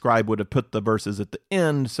reasoned the scribe would have put the verses at the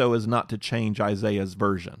end so as not to change Isaiah's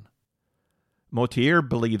version. Motier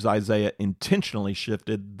believes Isaiah intentionally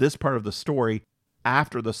shifted this part of the story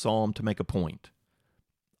after the psalm to make a point.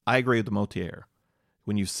 I agree with Motier.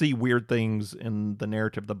 When you see weird things in the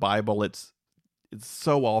narrative of the Bible, it's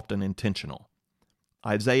so often intentional.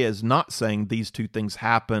 Isaiah is not saying these 2 things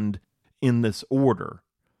happened in this order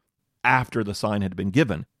after the sign had been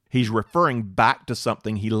given. He's referring back to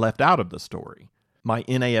something he left out of the story. My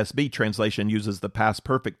NASB translation uses the past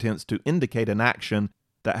perfect tense to indicate an action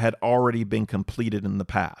that had already been completed in the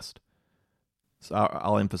past. So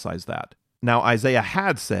I'll emphasize that. Now Isaiah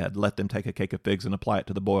had said, "Let them take a cake of figs and apply it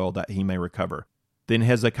to the boil that he may recover." Then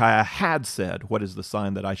Hezekiah had said, "What is the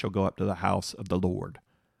sign that I shall go up to the house of the Lord?"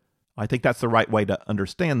 I think that's the right way to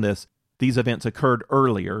understand this. These events occurred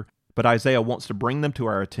earlier, but Isaiah wants to bring them to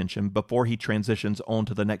our attention before he transitions on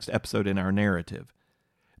to the next episode in our narrative.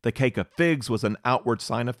 The cake of figs was an outward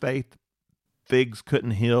sign of faith. Figs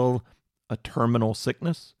couldn't heal a terminal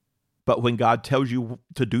sickness, but when God tells you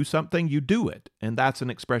to do something, you do it, and that's an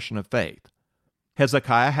expression of faith.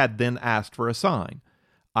 Hezekiah had then asked for a sign.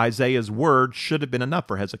 Isaiah's word should have been enough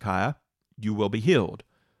for Hezekiah. You will be healed.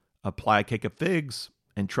 Apply a cake of figs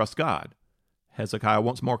and trust God. Hezekiah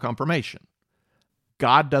wants more confirmation.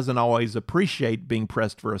 God doesn't always appreciate being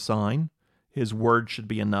pressed for a sign. His word should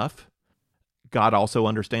be enough. God also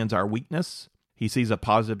understands our weakness. He sees a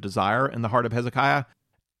positive desire in the heart of Hezekiah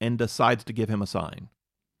and decides to give him a sign.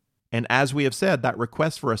 And as we have said, that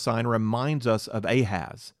request for a sign reminds us of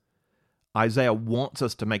Ahaz. Isaiah wants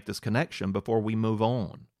us to make this connection before we move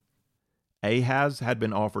on. Ahaz had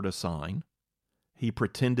been offered a sign. He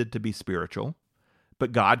pretended to be spiritual,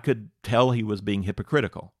 but God could tell he was being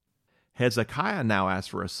hypocritical. Hezekiah now asks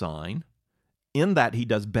for a sign. In that he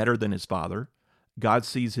does better than his father. God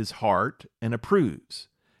sees his heart and approves.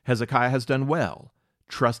 Hezekiah has done well,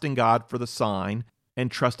 trusting God for the sign and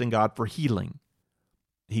trusting God for healing.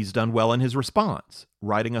 He's done well in his response,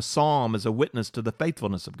 writing a psalm as a witness to the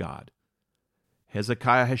faithfulness of God.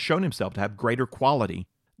 Hezekiah has shown himself to have greater quality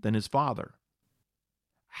than his father.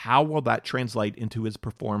 How will that translate into his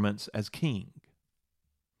performance as king?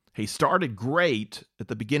 He started great at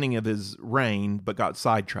the beginning of his reign, but got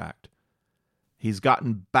sidetracked. He's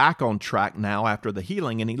gotten back on track now after the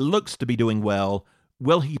healing, and he looks to be doing well.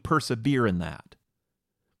 Will he persevere in that?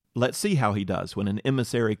 Let's see how he does when an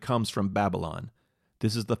emissary comes from Babylon.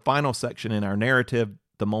 This is the final section in our narrative,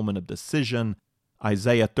 the moment of decision,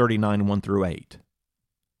 Isaiah 39, 1-8.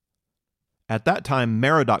 At that time,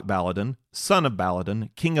 Merodach-Baladan, son of Baladan,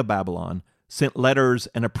 king of Babylon, sent letters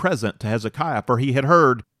and a present to Hezekiah, for he had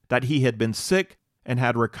heard that he had been sick and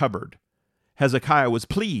had recovered. Hezekiah was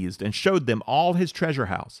pleased and showed them all his treasure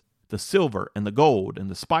house, the silver and the gold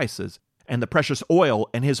and the spices and the precious oil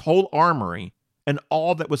and his whole armory and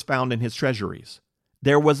all that was found in his treasuries.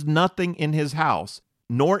 There was nothing in his house,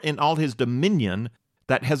 nor in all his dominion,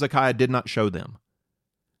 that Hezekiah did not show them.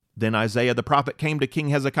 Then Isaiah the prophet came to King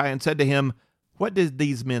Hezekiah and said to him, "What did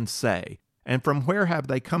these men say, and from where have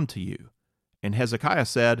they come to you?" And Hezekiah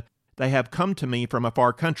said, "They have come to me from a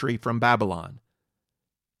far country, from Babylon."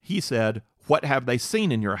 He said, "What have they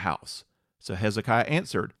seen in your house?" So Hezekiah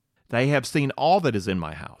answered, "They have seen all that is in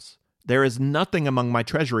my house. There is nothing among my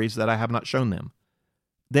treasuries that I have not shown them."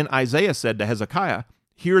 Then Isaiah said to Hezekiah,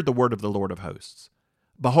 "Hear the word of the Lord of hosts.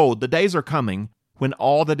 Behold, the days are coming when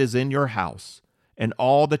all that is in your house and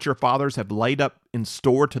all that your fathers have laid up in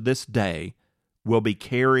store to this day will be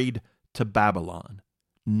carried to Babylon.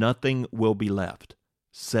 Nothing will be left,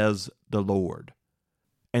 says the Lord.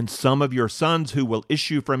 And some of your sons who will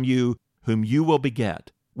issue from you, whom you will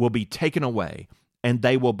beget, will be taken away, and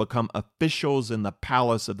they will become officials in the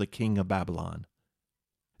palace of the king of Babylon.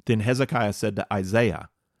 Then Hezekiah said to Isaiah,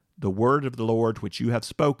 the word of the Lord which you have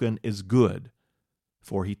spoken is good.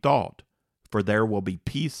 For he thought, for there will be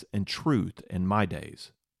peace and truth in my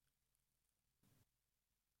days.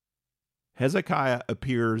 Hezekiah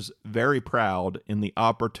appears very proud in the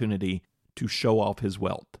opportunity to show off his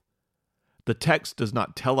wealth. The text does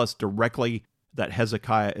not tell us directly that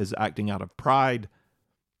Hezekiah is acting out of pride.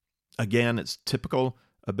 Again, it's typical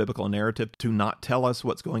of biblical narrative to not tell us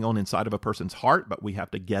what's going on inside of a person's heart, but we have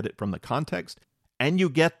to get it from the context. And you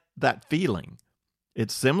get that feeling.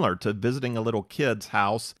 It's similar to visiting a little kid's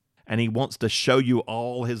house, and he wants to show you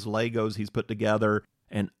all his Legos he's put together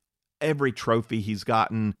and every trophy he's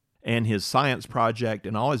gotten and his science project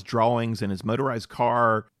and all his drawings and his motorized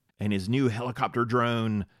car and his new helicopter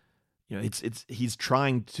drone. He's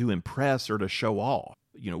trying to impress or to show off.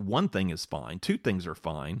 One thing is fine. Two things are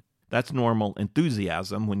fine. That's normal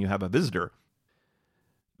enthusiasm when you have a visitor.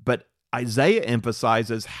 But Isaiah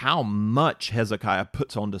emphasizes how much Hezekiah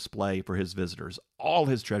puts on display for his visitors. All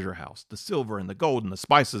his treasure house, the silver and the gold and the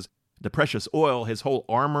spices, the precious oil, his whole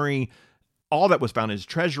armory, all that was found in his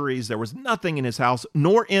treasuries. There was nothing in his house,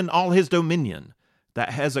 nor in all his dominion,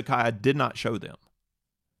 that Hezekiah did not show them.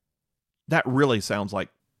 That really sounds like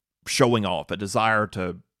showing off, a desire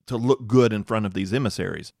to look good in front of these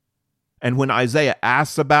emissaries. And when Isaiah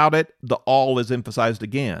asks about it, the all is emphasized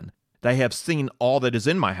again. They have seen all that is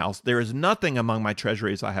in my house. There is nothing among my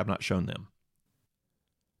treasuries I have not shown them.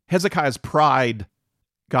 Hezekiah's pride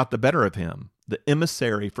got the better of him. The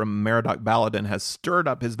emissary from Merodach-Baladan has stirred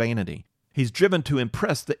up his vanity. He's driven to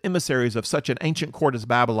impress the emissaries of such an ancient court as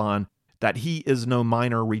Babylon that he is no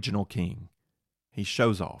minor regional king. He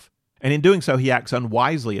shows off. And in doing so, he acts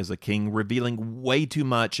unwisely as a king, revealing way too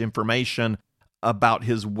much information about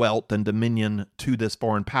his wealth and dominion to this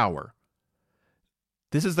foreign power.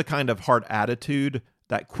 This is the kind of heart attitude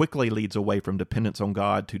that quickly leads away from dependence on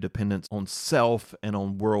God to dependence on self and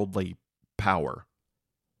on worldly power.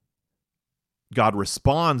 God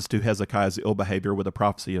responds to Hezekiah's ill behavior with a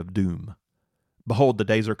prophecy of doom. Behold, the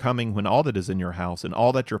days are coming when all that is in your house and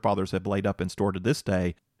all that your fathers have laid up and stored to this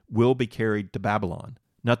day will be carried to Babylon.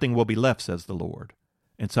 Nothing will be left, says the Lord.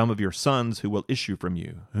 And some of your sons who will issue from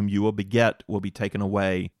you, whom you will beget, will be taken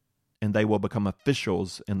away, and they will become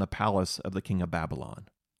officials in the palace of the king of Babylon.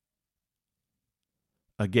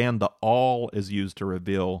 Again, the all is used to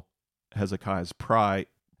reveal Hezekiah's pride.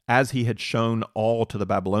 As he had shown all to the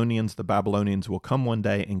Babylonians will come one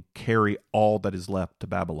day and carry all that is left to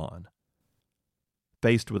Babylon.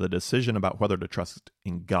 Faced with a decision about whether to trust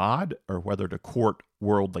in God or whether to court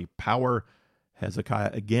worldly power,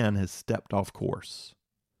 Hezekiah again has stepped off course.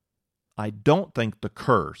 I don't think the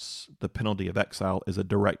curse, the penalty of exile, is a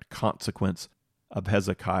direct consequence of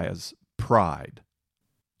Hezekiah's pride.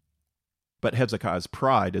 But Hezekiah's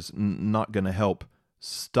pride is not going to help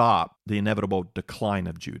stop the inevitable decline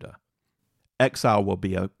of Judah. Exile will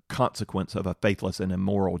be a consequence of a faithless and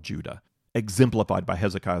immoral Judah, exemplified by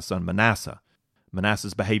Hezekiah's son Manasseh.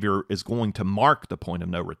 Manasseh's behavior is going to mark the point of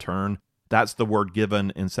no return. That's the word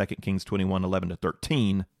given in 2 Kings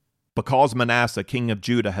 21:11-13. Because Manasseh, king of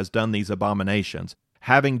Judah, has done these abominations,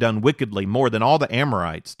 having done wickedly more than all the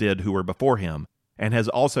Amorites did who were before him, and has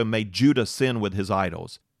also made Judah sin with his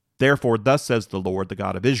idols. Therefore, thus says the Lord, the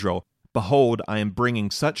God of Israel, behold, I am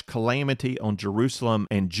bringing such calamity on Jerusalem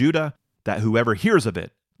and Judah that whoever hears of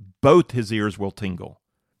it, both his ears will tingle.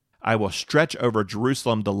 I will stretch over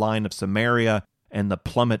Jerusalem the line of Samaria and the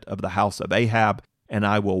plummet of the house of Ahab, and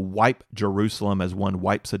I will wipe Jerusalem as one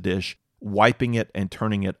wipes a dish, wiping it and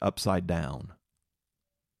turning it upside down.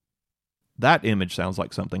 That image sounds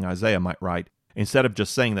like something Isaiah might write. Instead of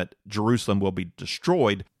just saying that Jerusalem will be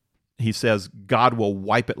destroyed, he says God will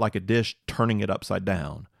wipe it like a dish, turning it upside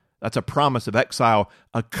down. That's a promise of exile,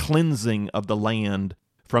 a cleansing of the land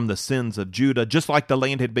from the sins of Judah, just like the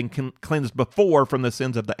land had been cleansed before from the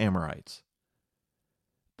sins of the Amorites.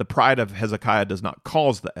 The pride of Hezekiah does not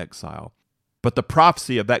cause the exile, but the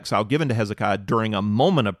prophecy of exile given to Hezekiah during a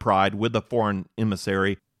moment of pride with the foreign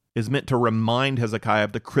emissary is meant to remind Hezekiah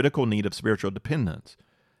of the critical need of spiritual dependence.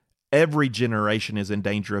 Every generation is in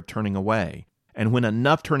danger of turning away, and when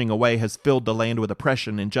enough turning away has filled the land with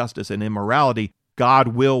oppression, injustice, and immorality, God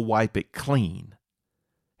will wipe it clean.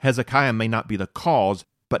 Hezekiah may not be the cause,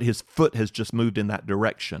 but his foot has just moved in that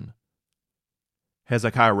direction.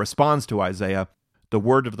 Hezekiah responds to Isaiah, "The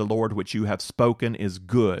word of the Lord which you have spoken is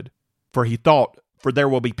good." For he thought, for there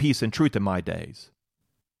will be peace and truth in my days.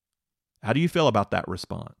 How do you feel about that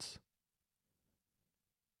response?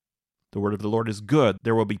 The word of the Lord is good.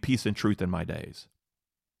 There will be peace and truth in my days.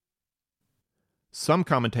 Some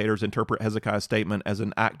commentators interpret Hezekiah's statement as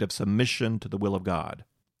an act of submission to the will of God.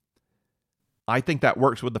 I think that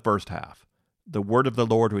works with the first half. The word of the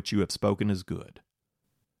Lord which you have spoken is good.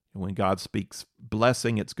 And when God speaks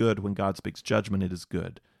blessing, it's good. When God speaks judgment, it is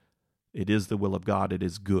good. It is the will of God. It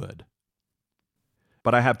is good.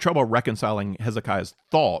 But I have trouble reconciling Hezekiah's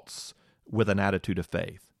thoughts with an attitude of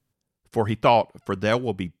faith. For he thought, for there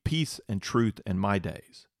will be peace and truth in my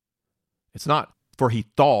days. It's not for he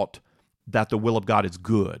thought that the will of God is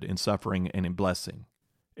good in suffering and in blessing.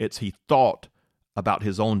 It's he thought about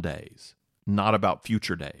his own days, not about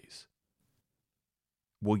future days.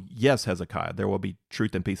 Well, yes, Hezekiah, there will be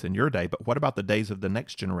truth and peace in your day, but what about the days of the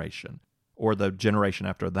next generation or the generation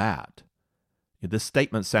after that? This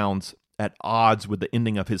statement sounds at odds with the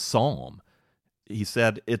ending of his psalm. He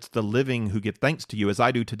said, it's the living who give thanks to you, as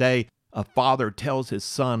I do today. A father tells his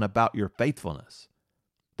son about your faithfulness.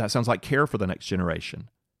 That sounds like care for the next generation.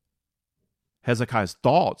 Hezekiah's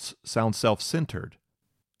thoughts sound self-centered.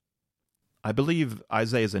 I believe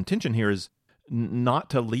Isaiah's intention here is not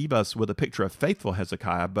to leave us with a picture of faithful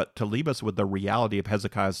Hezekiah, but to leave us with the reality of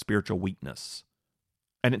Hezekiah's spiritual weakness.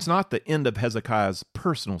 And it's not the end of Hezekiah's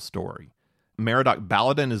personal story.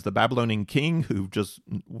 Merodach-Baladan is the Babylonian king who just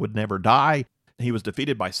would never die. He was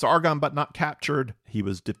defeated by Sargon, but not captured. He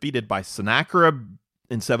was defeated by Sennacherib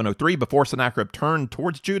in 703 before Sennacherib turned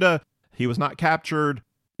towards Judah. He was not captured.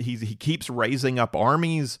 He keeps raising up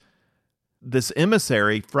armies. This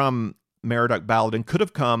emissary from Merodach-Baladan could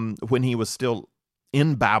have come when he was still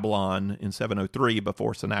in Babylon in 703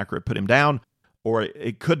 before Sennacherib put him down, or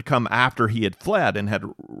it could come after he had fled and had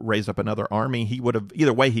raised up another army. He would have,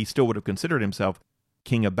 either way, he still would have considered himself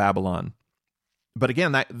king of Babylon. But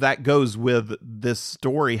again, that goes with this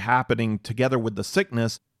story happening together with the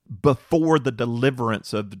sickness before the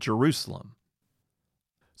deliverance of Jerusalem.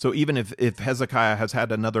 So even if Hezekiah has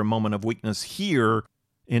had another moment of weakness here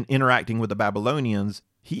in interacting with the Babylonians,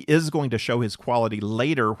 he is going to show his quality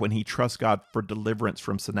later when he trusts God for deliverance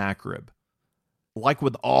from Sennacherib. Like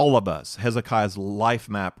with all of us, Hezekiah's life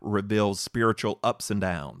map reveals spiritual ups and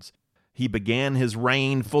downs. He began his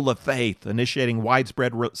reign full of faith, initiating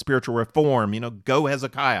widespread spiritual reform. Go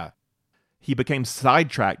Hezekiah. He became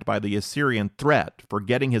sidetracked by the Assyrian threat,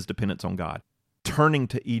 forgetting his dependence on God, turning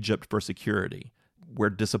to Egypt for security. We're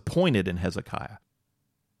disappointed in Hezekiah.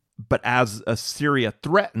 But as Assyria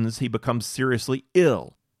threatens, he becomes seriously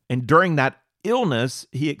ill. And during that illness,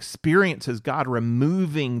 he experiences God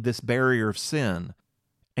removing this barrier of sin,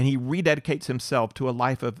 and he rededicates himself to a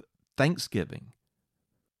life of thanksgiving.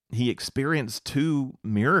 He experienced two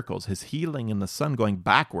miracles, his healing and the sun going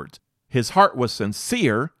backwards. His heart was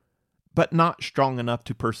sincere, but not strong enough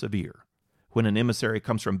to persevere. When an emissary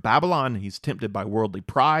comes from Babylon, he's tempted by worldly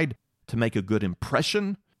pride to make a good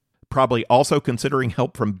impression, probably also considering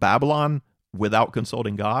help from Babylon without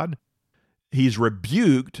consulting God. He's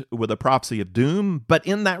rebuked with a prophecy of doom, but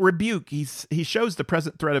in that rebuke, he shows the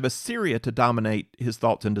present threat of Assyria to dominate his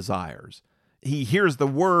thoughts and desires. He hears the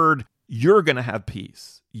word, you're going to have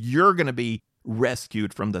peace. You're going to be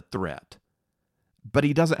rescued from the threat. But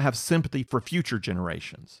he doesn't have sympathy for future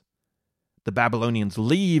generations. The Babylonians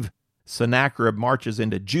leave. Sennacherib marches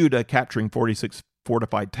into Judah, capturing 46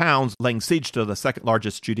 fortified towns, laying siege to the second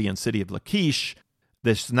largest Judean city of Lachish.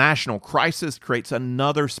 This national crisis creates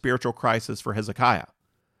another spiritual crisis for Hezekiah.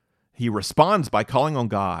 He responds by calling on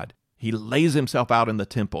God. He lays himself out in the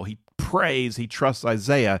temple. He prays. He trusts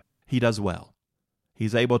Isaiah. He does well.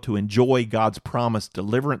 He's able to enjoy God's promised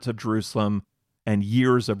deliverance of Jerusalem and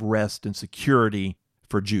years of rest and security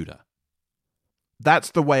for Judah. That's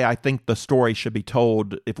the way I think the story should be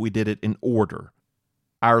told if we did it in order.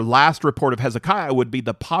 Our last report of Hezekiah would be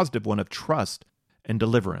the positive one of trust and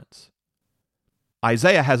deliverance.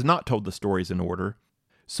 Isaiah has not told the stories in order,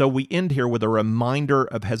 so we end here with a reminder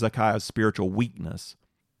of Hezekiah's spiritual weakness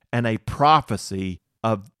and a prophecy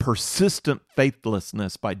of persistent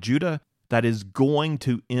faithlessness by Judah that is going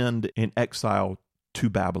to end in exile to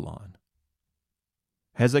Babylon.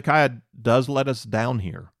 Hezekiah does let us down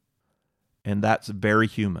here, and that's very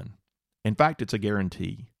human. In fact, it's a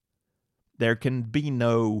guarantee. There can be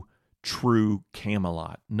no true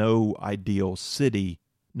Camelot, no ideal city,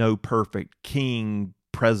 no perfect king,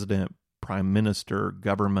 president, prime minister,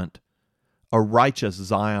 government. A righteous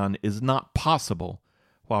Zion is not possible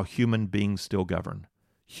while human beings still govern.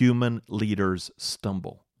 Human leaders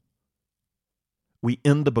stumble. We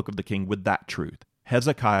end the book of the King with that truth.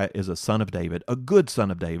 Hezekiah is a son of David, a good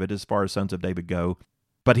son of David as far as sons of David go,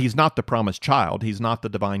 but he's not the promised child. He's not the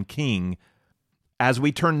divine king. As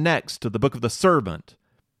we turn next to the book of the servant,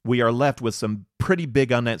 we are left with some pretty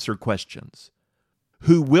big unanswered questions.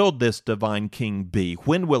 Who will this divine king be?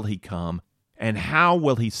 When will he come? And how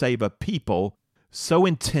will he save a people so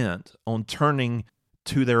intent on turning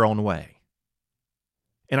to their own way?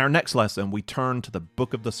 In our next lesson, we turn to the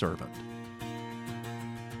book of the servant.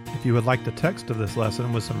 If you would like the text of this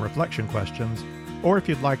lesson with some reflection questions, or if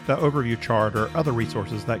you'd like the overview chart or other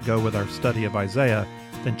resources that go with our study of Isaiah,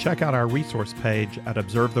 then check out our resource page at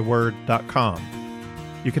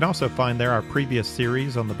observetheword.com. You can also find there our previous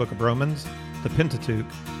series on the book of Romans, the Pentateuch,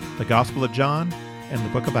 the Gospel of John, and the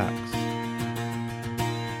book of Acts.